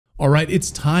All right, it's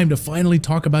time to finally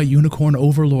talk about Unicorn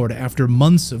Overlord. After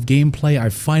months of gameplay, I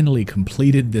finally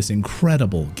completed this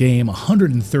incredible game.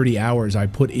 130 hours I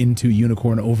put into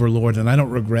Unicorn Overlord, and I don't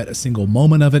regret a single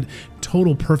moment of it.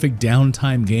 Total perfect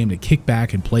downtime game to kick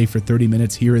back and play for 30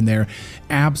 minutes here and there.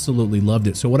 Absolutely loved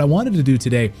it. So what I wanted to do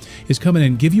today is come in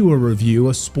and give you a review,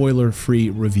 a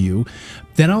spoiler-free review.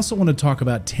 Then I also want to talk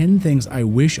about 10 things I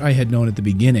wish I had known at the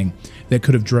beginning that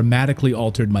could have dramatically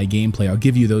altered my gameplay. I'll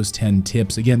give you those 10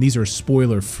 tips. Again, these are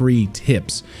spoiler-free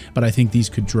tips, but I think these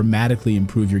could dramatically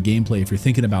improve your gameplay if you're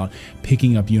thinking about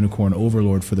picking up Unicorn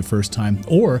Overlord for the first time,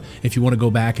 or if you want to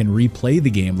go back and replay the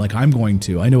game like I'm going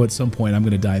to. I know at some point I'm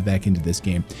going to dive back into this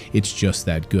game. It's just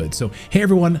that good. So, hey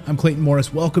everyone, I'm Clayton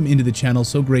Morris. Welcome into the channel.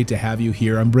 So great to have you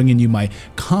here. I'm bringing you my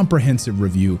comprehensive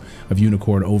review of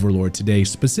Unicorn Overlord today,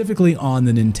 specifically on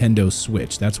the Nintendo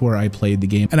Switch. That's where I played the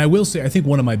game. And I will say, I think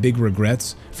one of my big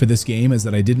regrets for this game is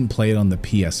that I didn't play it on the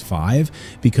PS5,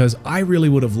 because I really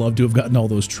would have loved to have gotten all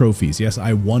those trophies. Yes,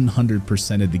 I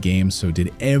 100%ed the game, so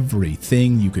did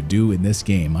everything you could do in this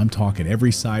game. I'm talking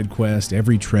every side quest,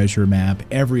 every treasure map,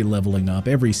 every leveling up,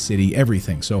 every city,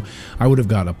 everything. So I would have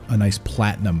got a nice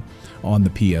platinum on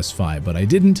the PS5, but I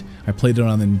didn't. I played it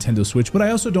on the Nintendo Switch, but I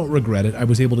also don't regret it. I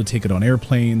was able to take it on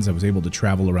airplanes. I was able to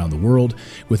travel around the world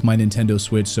with my Nintendo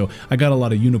Switch, so I got a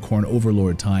lot of Unicorn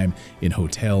Overlord time in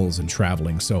hotels and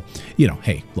traveling. So, you know,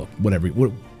 hey, look, whatever.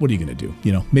 What are you going to do?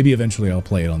 You know, maybe eventually I'll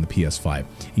play it on the PS5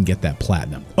 and get that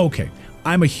platinum. Okay.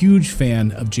 I'm a huge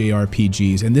fan of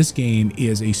JRPGs, and this game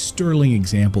is a sterling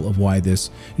example of why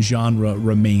this genre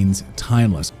remains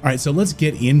timeless. All right, so let's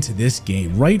get into this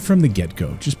game right from the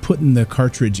get-go. Just putting the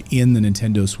cartridge in the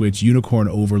Nintendo Switch, Unicorn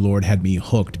Overlord had me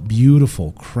hooked.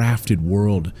 Beautiful, crafted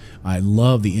world. I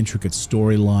love the intricate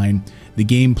storyline. The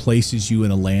game places you in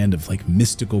a land of like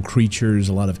mystical creatures,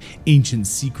 a lot of ancient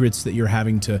secrets that you're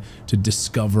having to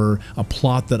discover, a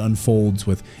plot that unfolds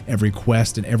with every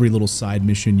quest and every little side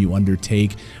mission you undertake.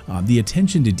 The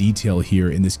attention to detail here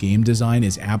in this game design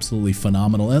is absolutely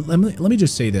phenomenal. Let me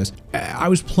just say this. I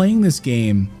was playing this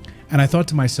game and I thought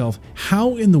to myself,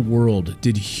 how in the world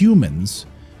did humans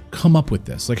come up with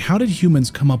this? Like, how did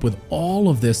humans come up with all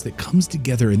of this that comes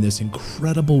together in this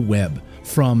incredible web?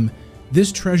 From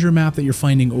this treasure map that you're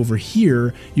finding over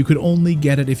here, you could only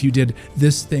get it if you did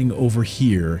this thing over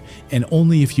here, and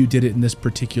only if you did it in this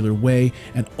particular way,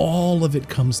 and all of it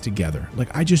comes together.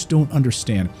 Like, I just don't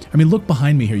understand. I mean, look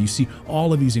behind me here. You see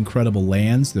all of these incredible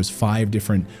lands. There's 5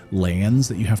 different lands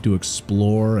that you have to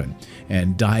explore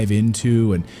and dive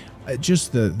into, and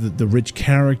just the rich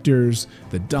characters,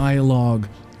 the dialogue,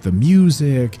 the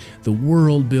music, the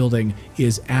world building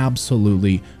is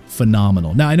absolutely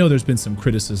phenomenal. Now, I know there's been some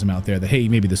criticism out there that, hey,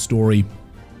 maybe the story,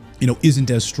 you know, isn't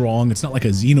as strong. It's not like a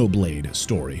Xenoblade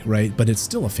story, right? But it's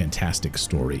still a fantastic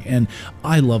story. And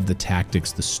I love the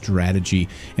tactics, the strategy,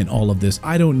 and all of this.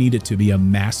 I don't need it to be a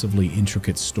massively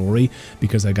intricate story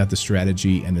because I got the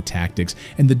strategy and the tactics.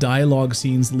 And the dialogue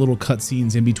scenes, the little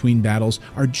cutscenes in between battles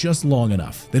are just long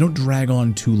enough. They don't drag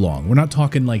on too long. We're not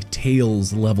talking like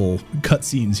Tales level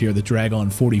cutscenes here that drag on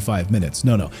 45 minutes.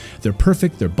 No, no. They're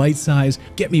perfect. They're bite-sized.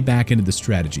 Get me back into the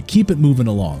strategy. Keep it moving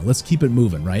along. Let's keep it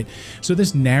moving, right? So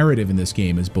this narrative in this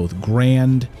game is both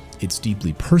grand, it's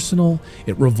deeply personal,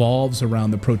 it revolves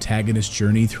around the protagonist's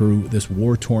journey through this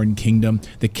war-torn kingdom.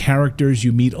 The characters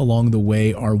you meet along the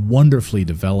way are wonderfully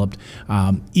developed.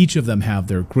 Each of them have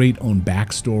their great own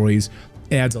backstories.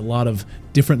 It adds a lot of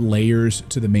different layers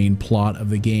to the main plot of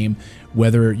the game,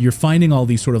 whether you're finding all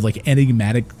these sort of like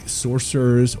enigmatic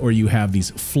sorcerers or you have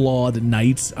these flawed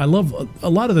knights. I love a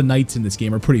lot of the knights in this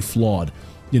game are pretty flawed,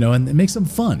 you know, and it makes them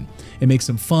fun. It makes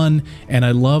them fun, and I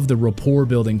love the rapport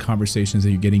building conversations that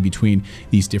you're getting between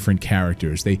these different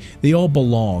characters. They all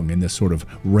belong in this sort of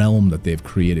realm that they've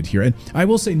created here. And I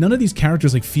will say, none of these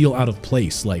characters like feel out of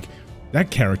place. Like,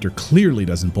 that character clearly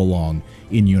doesn't belong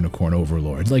in Unicorn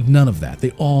Overlord. Like, none of that.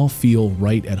 They all feel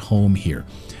right at home here.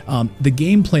 The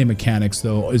gameplay mechanics,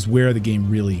 though, is where the game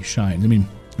really shines. I mean,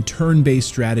 turn-based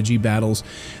strategy battles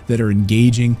that are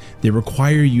engaging. They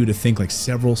require you to think like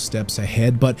several steps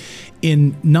ahead, but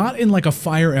not in like a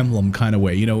Fire Emblem kind of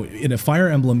way. You know, in a Fire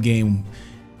Emblem game,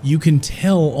 you can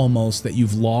tell almost that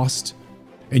you've lost,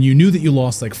 and you knew that you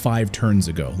lost like 5 turns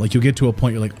ago. Like, you'll get to a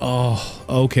point you're like, oh,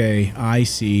 okay, I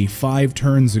see. 5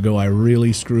 turns ago, I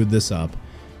really screwed this up.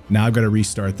 Now I've got to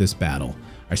restart this battle.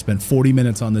 I spent 40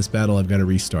 minutes on this battle. I've got to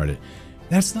restart it.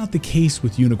 That's not the case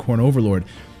with Unicorn Overlord.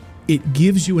 It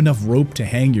gives you enough rope to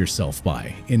hang yourself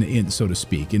by, so to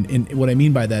speak. And what I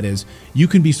mean by that is you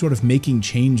can be sort of making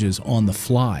changes on the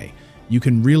fly. You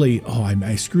can really, oh,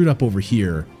 I screwed up over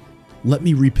here. let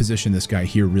me reposition this guy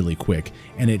here really quick,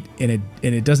 and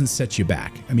it doesn't set you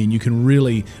back. I mean, you can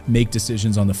really make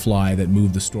decisions on the fly that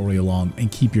move the story along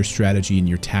and keep your strategy and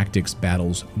your tactics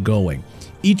battles going.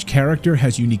 Each character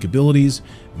has unique abilities,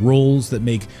 roles that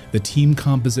make the team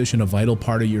composition a vital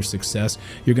part of your success.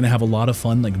 You're going to have a lot of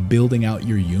fun like building out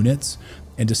your units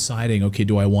and deciding, okay,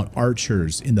 do I want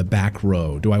archers in the back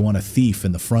row? Do I want a thief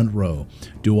in the front row?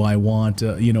 Do I want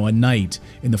you know, a knight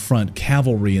in the front,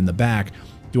 cavalry in the back?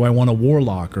 Do I want a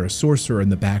warlock or a sorcerer in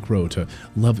the back row to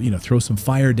throw some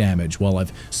fire damage while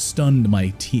I've stunned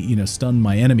my stunned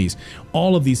my enemies?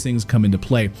 All of these things come into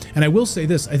play. And I will say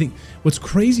this, I think what's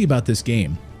crazy about this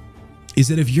game is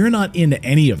that if you're not into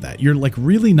any of that, you're like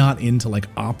really not into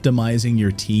like optimizing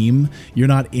your team, you're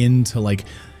not into like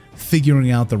figuring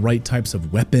out the right types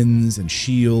of weapons and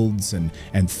shields and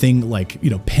thing like, you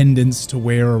know, pendants to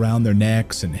wear around their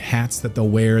necks and hats that they'll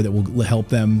wear that will help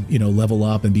them, you know, level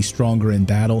up and be stronger in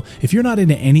battle. If you're not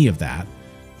into any of that,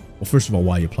 well, first of all,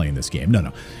 why are you playing this game?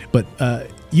 No. But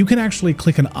you can actually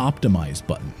click an optimize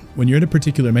button. When you're in a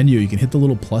particular menu, you can hit the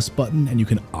little plus button and you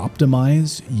can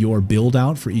optimize your build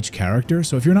out for each character.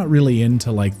 So if you're not really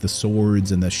into like the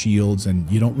swords and the shields and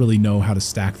you don't really know how to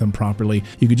stack them properly,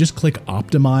 you could just click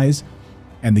optimize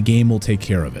and the game will take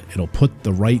care of it. It'll put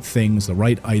the right things, the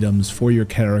right items for your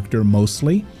character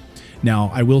mostly.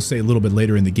 Now, I will say a little bit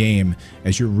later in the game,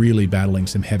 as you're really battling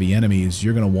some heavy enemies,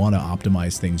 you're going to want to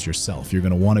optimize things yourself. You're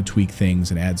going to want to tweak things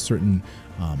and add certain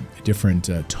different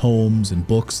tomes and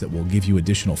books that will give you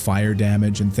additional fire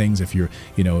damage and things. If you're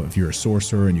a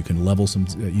sorcerer and you can level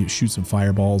you shoot some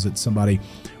fireballs at somebody,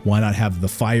 why not have the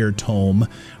fire tome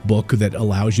book that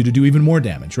allows you to do even more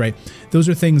damage, right? Those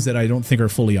are things that I don't think are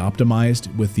fully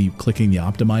optimized with the clicking the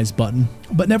optimize button,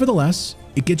 but nevertheless,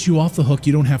 it gets you off the hook.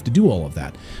 You don't have to do all of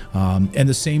that. And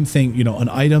the same thing, you know, on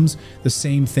items, the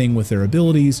same thing with their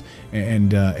abilities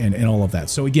and all of that.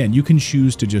 So again, you can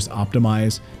choose to just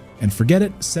optimize and forget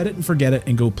it, set it and forget it,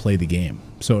 and go play the game.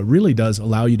 So it really does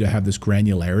allow you to have this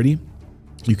granularity.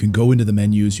 You can go into the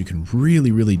menus. You can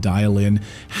really dial in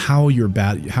how your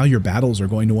battles are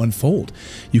going to unfold.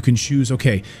 You can choose,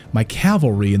 okay, my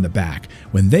cavalry in the back.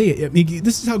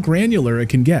 This is how granular it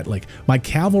can get. Like my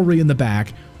cavalry in the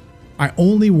back, I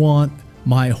only want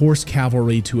my horse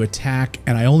cavalry to attack,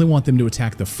 and I only want them to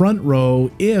attack the front row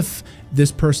if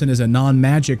this person is a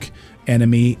non-magic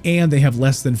enemy and they have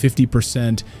less than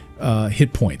 50%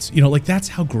 hit points. You know, like that's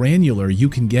how granular you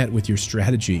can get with your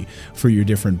strategy for your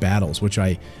different battles, which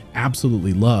I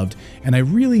absolutely loved. And I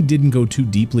really didn't go too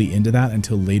deeply into that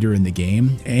until later in the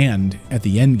game and at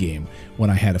the end game when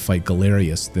I had to fight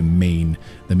Galerius, the main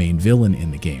villain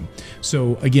in the game.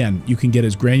 So again, you can get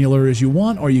as granular as you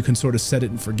want, or you can sort of set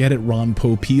it and forget it, Ron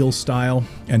Popeil style,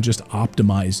 and just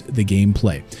optimize the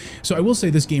gameplay. So I will say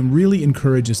this game really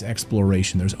encourages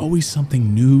exploration. There's always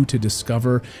something new to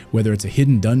discover, whether it's a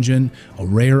hidden dungeon, a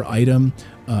rare item,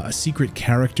 a secret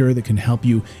character that can help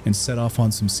you and set off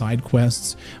on some side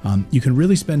quests. You can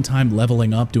really spend time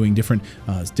leveling up, doing different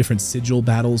sigil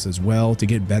battles as well to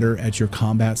get better at your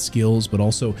combat skills, but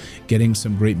also getting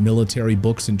some great military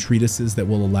books and treatises that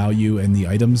will allow you in the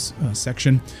items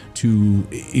section to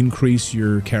increase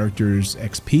your character's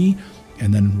XP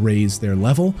and then raise their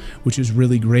level, which is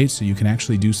really great. So you can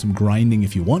actually do some grinding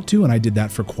if you want to, and I did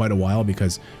that for quite a while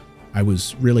because I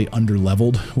was really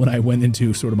under-leveled when I went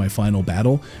into sort of my final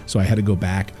battle, so I had to go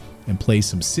back and play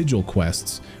some sigil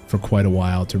quests for quite a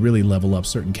while to really level up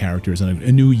certain characters and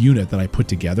a new unit that I put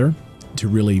together to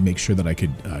really make sure that I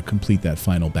could complete that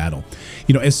final battle.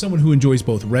 You know, as someone who enjoys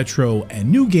both retro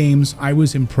and new games, I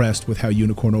was impressed with how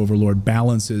Unicorn Overlord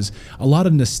balances a lot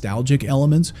of nostalgic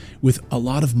elements with a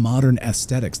lot of modern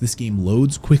aesthetics. This game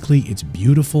loads quickly, it's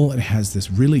beautiful, it has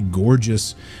this really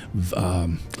gorgeous,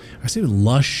 I say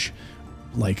lush,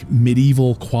 like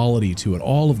medieval quality to it.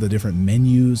 All of the different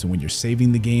menus, and when you're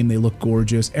saving the game, they look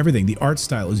gorgeous. Everything, the art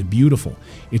style is beautiful.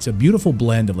 It's a beautiful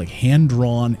blend of like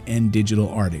hand-drawn and digital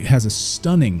art. It has a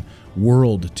stunning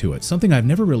world to it, something I've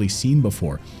never really seen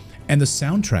before. And the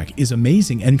soundtrack is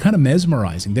amazing and kind of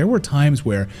mesmerizing. There were times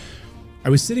where I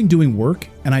was sitting doing work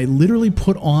and I literally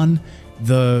put on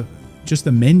just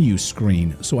the menu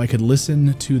screen so I could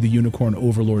listen to the Unicorn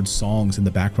Overlord songs in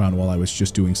the background while I was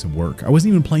just doing some work. I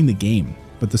wasn't even playing the game,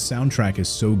 but the soundtrack is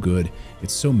so good.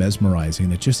 It's so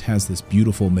mesmerizing. It just has this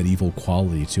beautiful medieval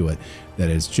quality to it that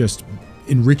is just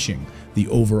enriching the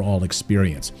overall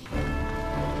experience.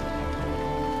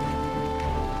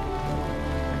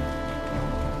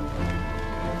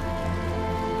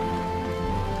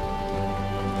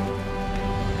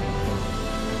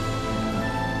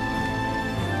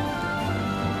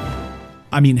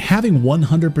 I mean, having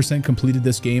 100% completed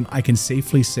this game, I can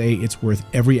safely say it's worth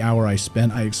every hour I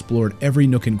spent. I explored every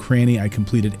nook and cranny, I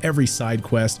completed every side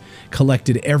quest,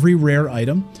 collected every rare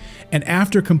item, and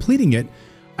after completing it,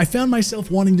 I found myself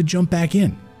wanting to jump back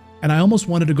in. And I almost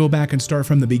wanted to go back and start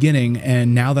from the beginning,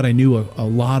 and now that I knew a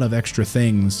lot of extra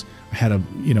things, I had a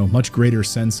much greater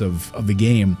sense of the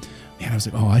game, and I was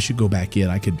like, oh, I should go back in.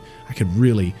 I could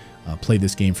really play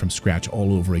this game from scratch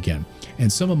all over again.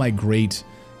 And some of my great,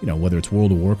 whether it's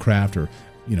World of Warcraft or,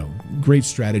 great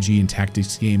strategy and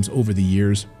tactics games over the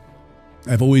years,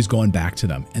 I've always gone back to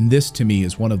them. And this to me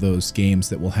is one of those games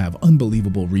that will have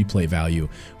unbelievable replay value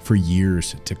for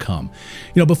years to come.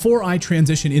 Before I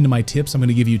transition into my tips, I'm going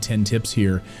to give you 10 tips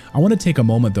here. I want to take a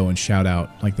moment though and shout out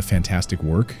like the fantastic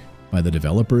work by the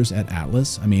developers at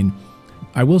Atlas. I mean,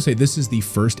 I will say this is the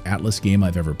first Atlas game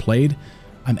I've ever played.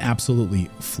 I'm absolutely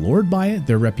floored by it.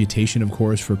 Their reputation, of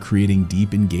course, for creating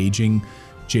deep, engaging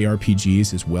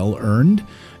JRPGs is well earned.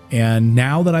 And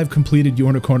now that I've completed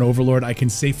Unicorn Overlord, I can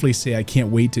safely say I can't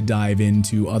wait to dive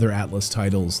into other Atlas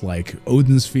titles like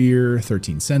Odin Sphere,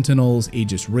 13 Sentinels,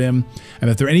 Aegis Rim. And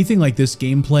if they're anything like this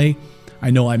gameplay, I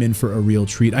know I'm in for a real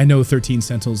treat. I know 13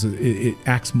 Sentinels, it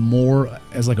acts more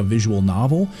as like a visual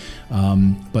novel,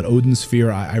 but Odin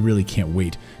Sphere, I really can't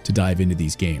wait to dive into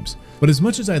these games. But as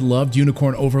much as I loved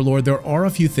Unicorn Overlord, there are a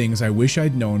few things I wish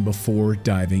I'd known before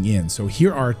diving in. So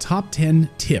here are top 10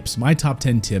 tips, my top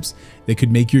 10 tips that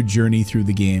could make your journey through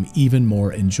the game even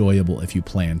more enjoyable if you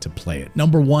plan to play it.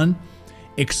 Number 1,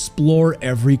 explore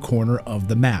every corner of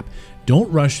the map.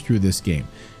 Don't rush through this game.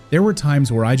 There were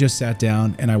times where I just sat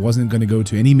down and I wasn't going to go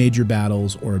to any major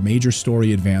battles or major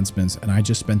story advancements, and I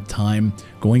just spent time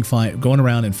going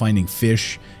around and finding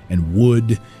fish and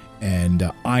wood and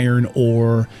iron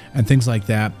ore and things like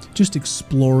that, just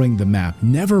exploring the map.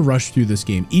 Never rush through this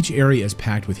game. Each area is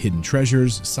packed with hidden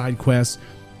treasures, side quests.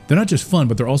 They're not just fun,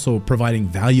 but they're also providing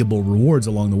valuable rewards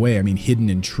along the way. I mean, hidden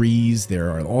in trees,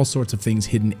 there are all sorts of things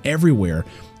hidden everywhere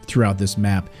throughout this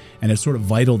map, and it's sort of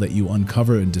vital that you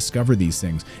uncover and discover these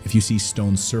things. If you see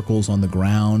stone circles on the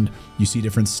ground, you see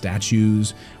different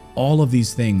statues, all of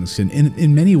these things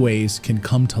in many ways can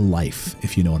come to life,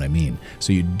 if you know what I mean.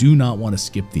 So you do not want to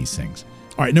skip these things.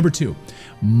 All right, number 2,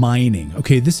 mining.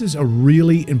 Okay, this is a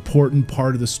really important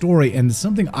part of the story, and it's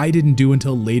something I didn't do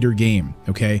until later game,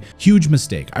 okay? Huge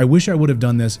mistake. I wish I would have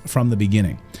done this from the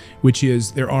beginning, which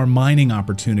is there are mining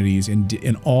opportunities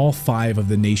in all 5 of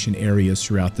the nation areas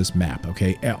throughout this map,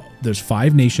 okay? There's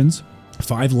 5 nations,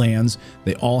 5 lands,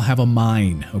 they all have a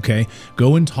mine, okay?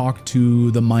 Go and talk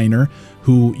to the miner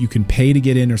who you can pay to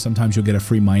get in, or sometimes you'll get a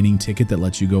free mining ticket that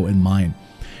lets you go and mine.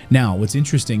 Now, what's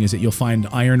interesting is that you'll find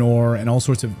iron ore and all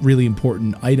sorts of really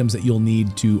important items that you'll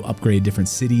need to upgrade different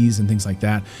cities and things like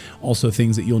that. Also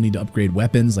things that you'll need to upgrade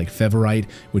weapons like featherite,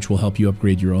 which will help you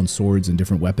upgrade your own swords and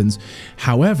different weapons.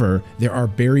 However, there are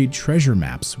buried treasure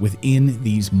maps within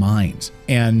these mines.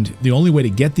 And the only way to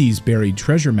get these buried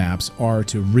treasure maps are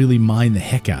to really mine the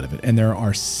heck out of it. And there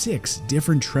are 6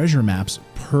 different treasure maps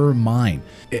per mine.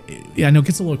 I know it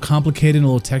gets a little complicated and a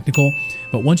little technical,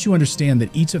 but once you understand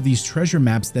that each of these treasure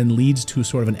maps then leads to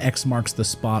sort of an X marks the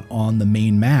spot on the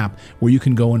main map where you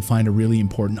can go and find a really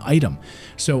important item.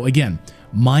 So again,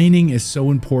 mining is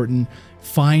so important.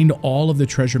 Find all of the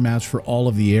treasure maps for all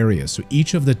of the areas. So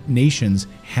each of the nations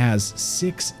has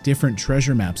 6 different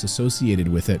treasure maps associated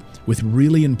with it with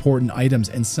really important items,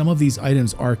 and some of these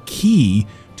items are key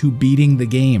to beating the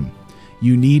game.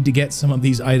 You need to get some of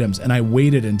these items, and I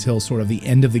waited until sort of the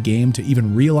end of the game to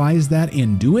even realize that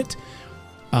and do it.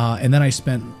 And then I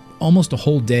spent almost a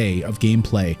whole day of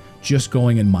gameplay just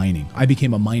going and mining. I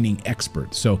became a mining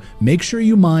expert. So make sure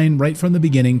you mine right from the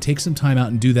beginning. Take some time out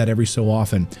and do that every so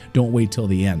often. Don't wait till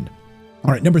the end.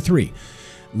 All right, number 3.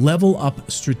 Level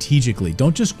up strategically.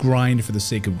 Don't just grind for the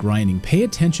sake of grinding. Pay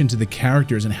attention to the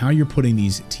characters and how you're putting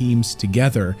these teams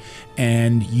together,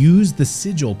 and use the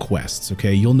sigil quests,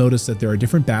 okay? You'll notice that there are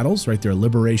different battles, right? There are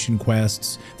liberation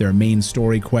quests, there are main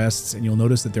story quests, and you'll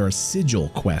notice that there are sigil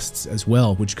quests as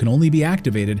well, which can only be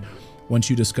activated once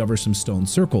you discover some stone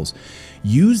circles.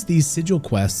 Use these sigil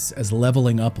quests as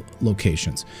leveling up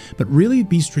locations, but really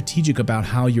be strategic about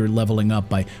how you're leveling up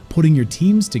by putting your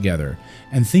teams together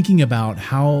and thinking about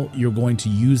how you're going to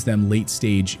use them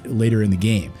later in the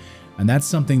game. And that's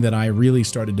something that I really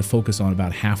started to focus on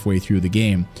about halfway through the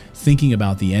game, thinking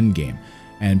about the end game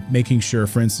and making sure,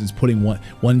 for instance, putting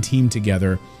one team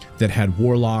together that had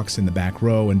warlocks in the back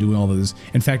row and doing all of this.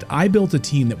 In fact, I built a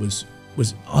team that was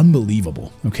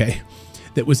unbelievable, okay?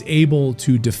 That was able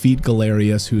to defeat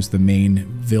Galerius, who's the main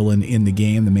villain in the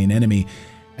game, the main enemy,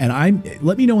 And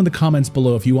let me know in the comments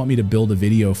below if you want me to build a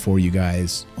video for you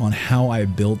guys on how I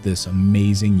built this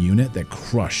amazing unit that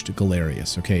crushed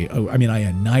Galerius, okay? I mean, I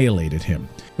annihilated him,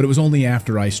 but it was only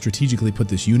after I strategically put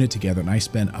this unit together, and I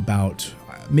spent about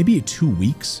maybe 2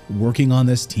 weeks working on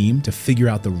this team to figure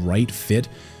out the right fit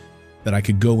that I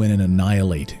could go in and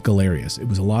annihilate Galerius. It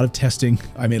was a lot of testing.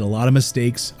 I made a lot of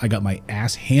mistakes. I got my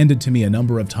ass handed to me a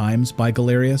number of times by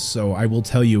Galerius, so I will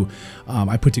tell you,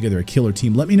 I put together a killer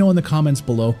team. Let me know in the comments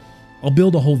below. I'll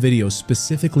build a whole video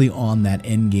specifically on that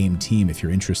endgame team if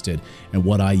you're interested and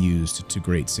what I used to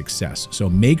great success. So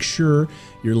make sure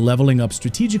you're leveling up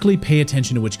strategically. Pay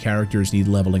attention to which characters need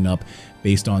leveling up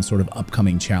based on sort of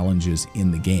upcoming challenges in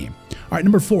the game. All right,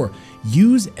 number 4,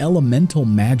 use elemental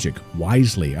magic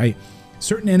wisely.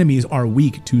 Certain enemies are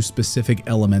weak to specific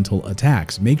elemental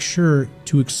attacks. Make sure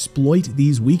to exploit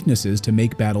these weaknesses to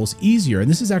make battles easier. And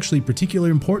this is actually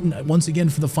particularly important once again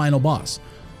for the final boss.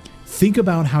 Think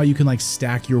about how you can like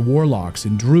stack your warlocks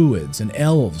and druids and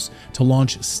elves to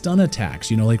launch stun attacks,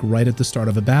 you know, like right at the start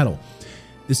of a battle.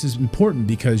 This is important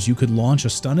because you could launch a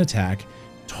stun attack,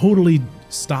 totally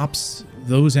stops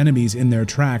those enemies in their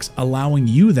tracks, allowing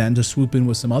you then to swoop in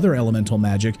with some other elemental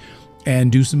magic and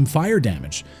do some fire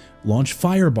damage, launch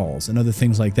fireballs and other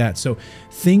things like that. So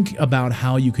think about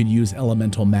how you could use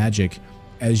elemental magic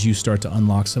as you start to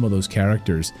unlock some of those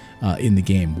characters in the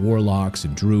game, warlocks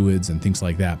and druids and things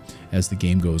like that as the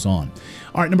game goes on.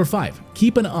 All right, number 5,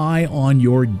 keep an eye on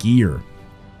your gear.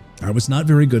 I was not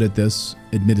very good at this,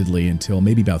 admittedly, until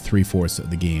maybe about 3/4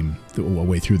 of the game,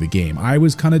 way through the game. I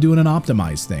was kind of doing an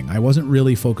optimized thing. I wasn't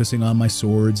really focusing on my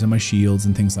swords and my shields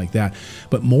and things like that.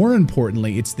 But more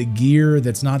importantly, it's the gear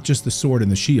that's not just the sword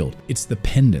and the shield. It's the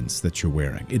pendants that you're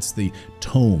wearing. It's the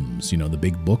tomes, you know, the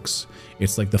big books.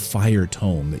 It's like the fire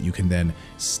tome that you can then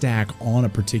stack on a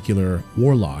particular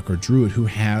warlock or druid who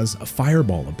has a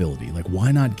fireball ability. Like,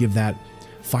 why not give that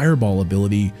fireball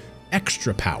ability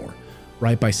extra power?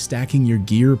 Right, by stacking your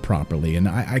gear properly. And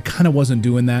I kind of wasn't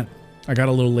doing that. I got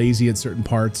a little lazy at certain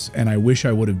parts, and I wish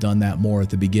I would have done that more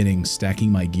at the beginning,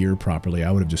 stacking my gear properly.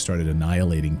 I would have just started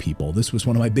annihilating people. This was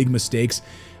one of my big mistakes.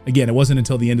 Again, it wasn't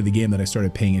until the end of the game that I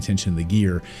started paying attention to the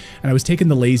gear, and I was taking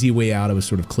the lazy way out. I was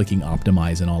sort of clicking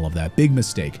optimize and all of that. Big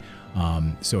mistake.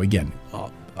 So again,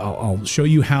 I'll show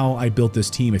you how I built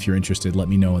this team. If you're interested, let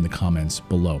me know in the comments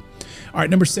below. All right,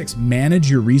 number 6, manage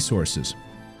your resources.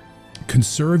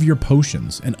 Conserve your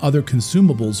potions and other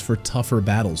consumables for tougher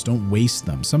battles. Don't waste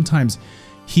them. Sometimes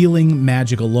healing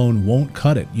magic alone won't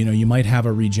cut it. You know, you might have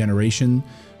a regeneration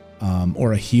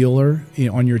or a healer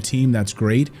on your team. That's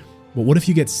great. But what if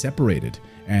you get separated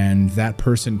and that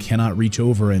person cannot reach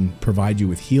over and provide you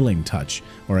with healing touch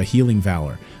or a healing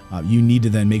valor? You need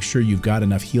to then make sure you've got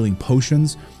enough healing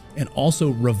potions and also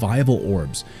revival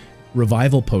orbs,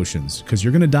 revival potions, because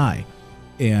you're going to die.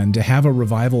 And to have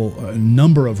a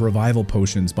number of revival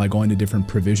potions by going to different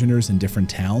provisioners in different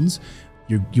towns,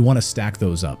 you want to stack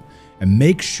those up. And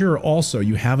make sure also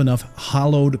you have enough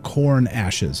hallowed corn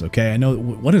ashes, okay? I know,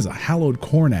 what is a hallowed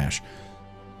corn ash?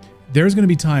 There's going to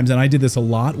be times, and I did this a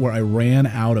lot, where I ran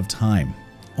out of time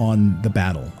on the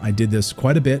battle. I did this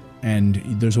quite a bit, and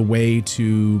there's a way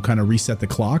to kind of reset the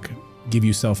clock, give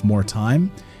yourself more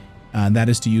time, and that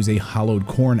is to use a hallowed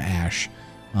corn ash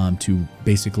to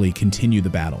basically continue the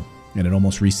battle, and it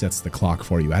almost resets the clock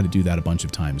for you. I had to do that a bunch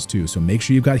of times too. So make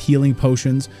sure you've got healing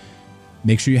potions,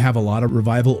 make sure you have a lot of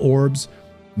revival orbs,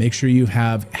 make sure you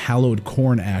have hallowed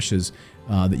corn ashes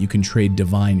that you can trade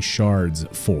divine shards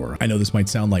for. I know this might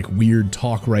sound like weird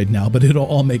talk right now, but it'll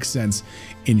all make sense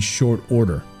in short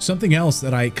order. Something else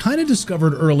that I kind of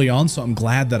discovered early on, so I'm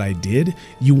glad that I did,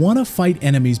 you want to fight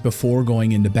enemies before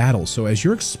going into battle. So as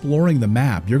you're exploring the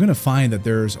map, you're going to find that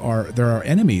there are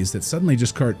enemies that suddenly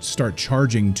just start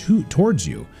charging towards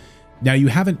you. Now, you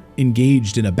haven't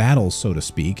engaged in a battle, so to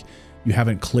speak. You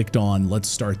haven't clicked on, let's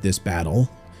start this battle.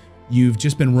 You've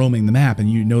just been roaming the map,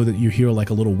 and you know that you hear like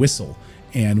a little whistle,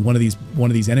 and one of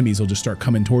these enemies will just start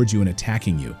coming towards you and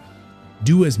attacking you.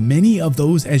 Do as many of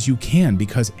those as you can,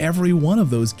 because every one of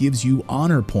those gives you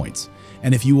honor points.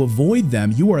 And if you avoid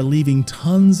them, you are leaving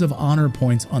tons of honor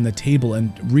points on the table.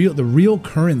 And the real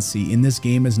currency in this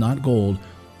game is not gold,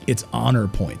 it's honor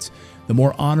points. The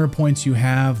more honor points you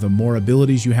have, the more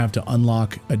abilities you have to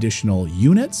unlock additional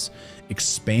units,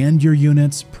 expand your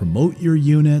units, promote your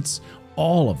units,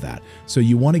 all of that. So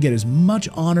you want to get as much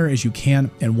honor as you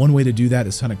can, and one way to do that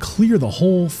is kind of clear the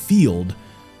whole field.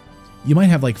 You might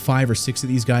have like 5 or 6 of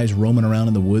these guys roaming around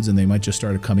in the woods, and they might just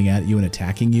start coming at you and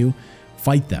attacking you.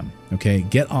 Fight them, okay?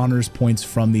 Get honors points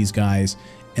from these guys,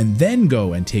 and then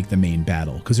go and take the main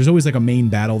battle, because there's always like a main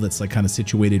battle that's like kind of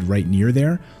situated right near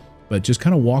there. But just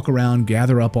kind of walk around,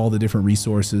 gather up all the different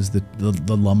resources,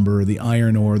 the lumber, the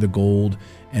iron ore, the gold,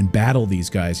 and battle these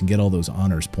guys and get all those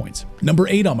honors points. Number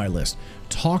 8 on my list,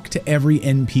 talk to every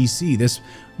NPC. This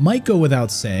might go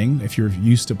without saying if you're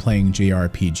used to playing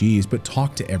JRPGs, but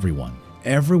talk to everyone.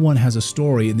 Everyone has a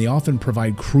story, and they often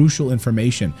provide crucial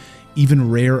information,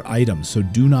 even rare items, so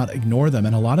do not ignore them.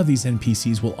 And a lot of these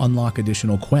NPCs will unlock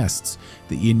additional quests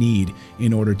that you need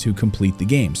in order to complete the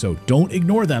game. So don't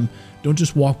ignore them. Don't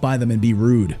just walk by them and be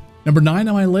rude. Number 9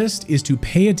 on my list is to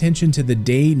pay attention to the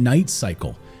day-night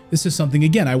cycle. This is something,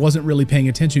 again, I wasn't really paying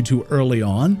attention to early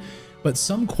on, but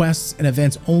some quests and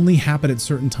events only happen at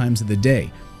certain times of the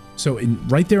day. So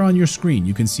right there on your screen,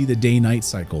 you can see the day-night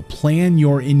cycle. Plan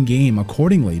your in-game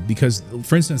accordingly because,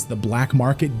 for instance, the black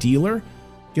market dealer,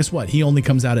 guess what? He only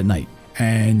comes out at night.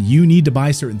 And you need to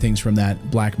buy certain things from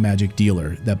that black magic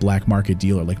dealer, that black market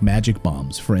dealer, like magic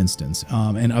bombs, for instance,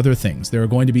 and other things. There are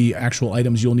going to be actual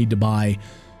items you'll need to buy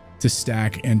to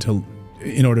stack and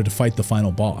in order to fight the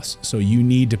final boss. So you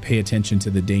need to pay attention to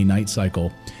the day-night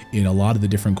cycle in a lot of the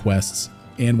different quests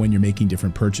and when you're making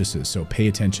different purchases. So pay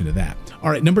attention to that. All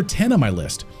right, number 10 on my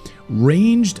list,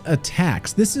 ranged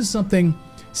attacks. This is something,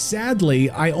 sadly,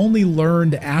 I only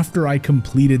learned after I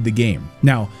completed the game.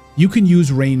 Now, you can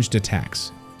use ranged attacks.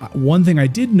 One thing I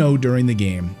did know during the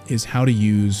game is how to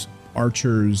use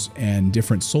archers and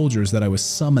different soldiers that I was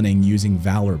summoning using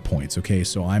valor points. Okay,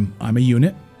 so I'm a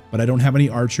unit, but I don't have any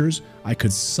archers. I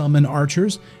could summon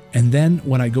archers, and then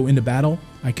when I go into battle,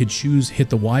 I could hit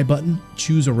the Y button,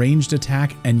 choose a ranged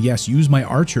attack, and yes, use my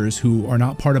archers who are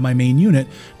not part of my main unit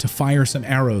to fire some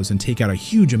arrows and take down a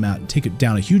huge amount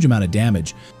of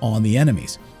damage on the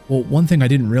enemies. Well, one thing I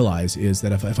didn't realize is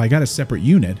that if I got a separate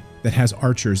unit that has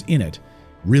archers in it,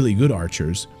 really good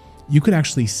archers, you could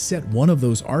actually set one of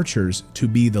those archers to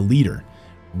be the leader.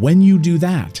 When you do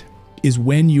that is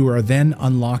when you are then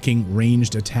unlocking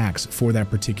ranged attacks for that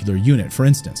particular unit. For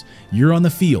instance, you're on the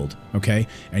field, okay,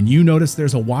 and you notice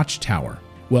there's a watchtower.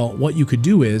 Well, what you could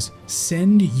do is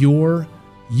send your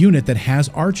unit that has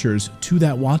archers to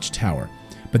that watchtower.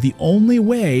 But the only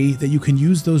way that you can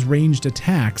use those ranged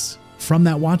attacks from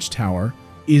that watchtower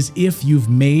is if you've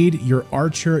made your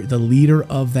archer the leader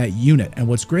of that unit. And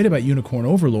what's great about Unicorn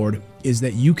Overlord is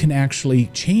that you can actually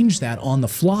change that on the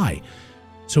fly.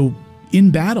 So in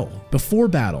battle, before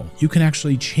battle, you can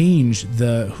actually change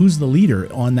who's the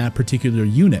leader on that particular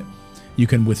unit. You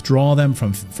can withdraw them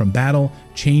from battle,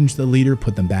 change the leader,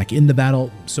 put them back into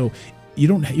battle. So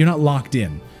you're not locked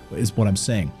in, is what I'm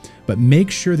saying. But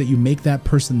make sure that you make that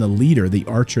person the leader, the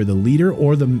archer, the leader,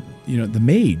 or the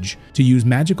mage to use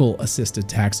magical assist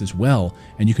attacks as well.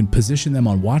 And you can position them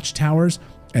on watchtowers,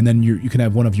 and then you can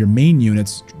have one of your main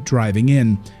units driving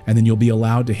in, and then you'll be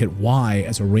allowed to hit Y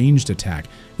as a ranged attack.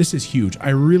 This is huge. I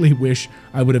really wish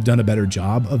I would have done a better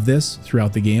job of this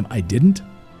throughout the game. I didn't.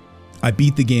 I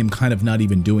beat the game kind of not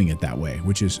even doing it that way,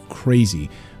 which is crazy.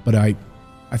 But I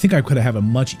think I could have a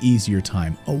much easier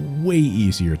time, a way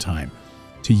easier time,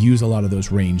 to use a lot of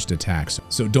those ranged attacks.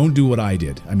 So don't do what I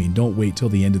did. I mean, don't wait till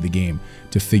the end of the game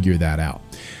to figure that out.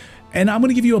 And I'm going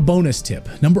to give you a bonus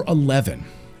tip. Number 11.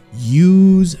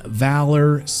 Use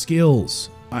valor skills.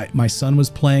 My son was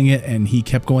playing it and he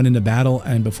kept going into battle,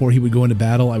 and before he would go into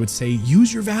battle, I would say,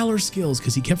 use your valor skills,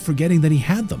 because he kept forgetting that he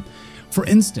had them. For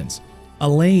instance,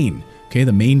 Elaine, okay,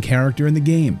 the main character in the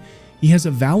game, he has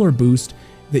a valor boost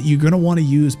that you're going to want to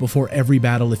use before every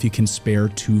battle if you can spare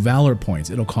 2 valor points.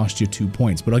 It'll cost you 2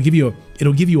 points, but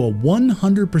it'll give you a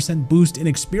 100% boost in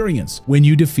experience when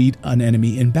you defeat an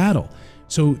enemy in battle.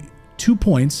 So 2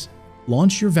 points.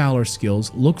 Launch your valor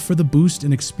skills, look for the boost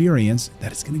in experience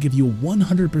that is going to give you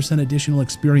 100% additional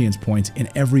experience points in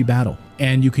every battle.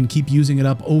 And you can keep using it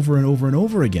up over and over and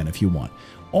over again if you want.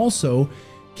 Also,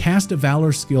 cast a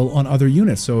valor skill on other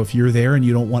units. So if you're there and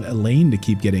you don't want Elaine to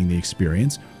keep getting the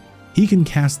experience, he can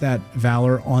cast that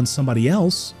valor on somebody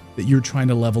else that you're trying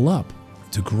to level up.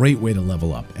 It's a great way to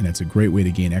level up, and it's a great way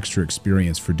to gain extra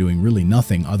experience for doing really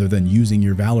nothing other than using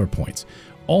your valor points.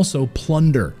 Also,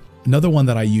 plunder. Another one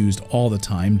that I used all the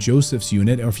time, Joseph's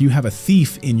unit, or if you have a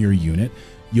thief in your unit,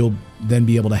 you'll then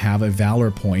be able to have a valor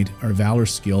point or valor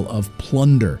skill of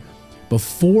plunder.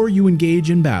 Before you engage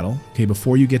in battle, okay,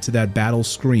 before you get to that battle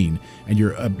screen and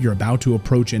you're about to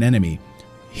approach an enemy,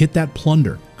 hit that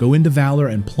plunder. Go into valor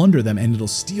and plunder them, and it'll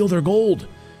steal their gold.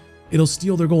 It'll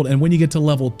steal their gold. And when you get to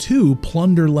level 2,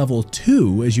 plunder level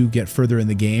 2, as you get further in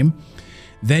the game,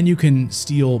 then you can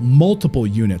steal multiple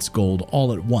units gold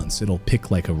all at once. It'll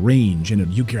pick like a range,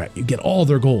 and you get all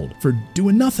their gold for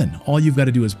doing nothing. All you've got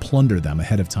to do is plunder them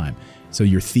ahead of time. So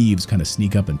your thieves kind of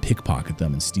sneak up and pickpocket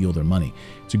them and steal their money.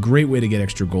 It's a great way to get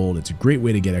extra gold. It's a great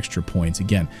way to get extra points.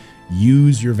 Again,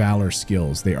 Use your Valor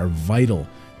skills. They are vital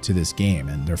to this game,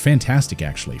 and they're fantastic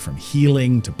actually, from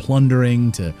healing to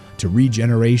plundering to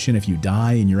regeneration. If you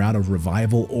die and you're out of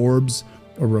revival orbs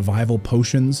or revival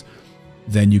potions,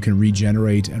 then you can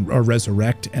regenerate or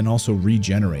resurrect and also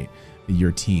regenerate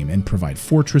your team and provide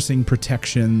fortressing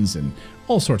protections and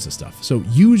all sorts of stuff. So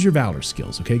use your Valor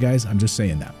skills, okay guys? I'm just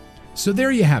saying that. So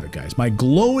there you have it, guys. My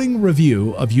glowing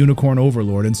review of Unicorn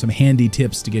Overlord and some handy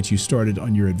tips to get you started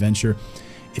on your adventure.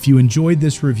 If you enjoyed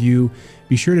this review,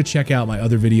 be sure to check out my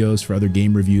other videos for other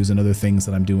game reviews and other things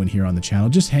that I'm doing here on the channel.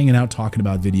 Just hanging out, talking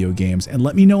about video games. And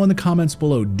let me know in the comments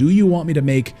below, do you want me to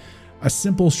make a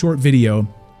simple short video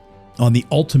on the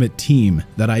ultimate team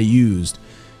that I used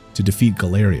to defeat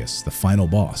Galerius, the final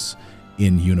boss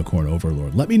in Unicorn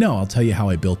Overlord? Let me know. I'll tell you how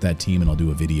I built that team and I'll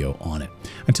do a video on it.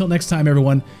 Until next time,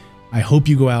 everyone, I hope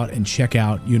you go out and check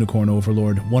out Unicorn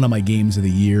Overlord, one of my games of the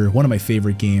year, one of my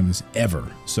favorite games ever.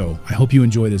 So I hope you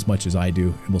enjoyed as much as I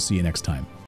do, and we'll see you next time.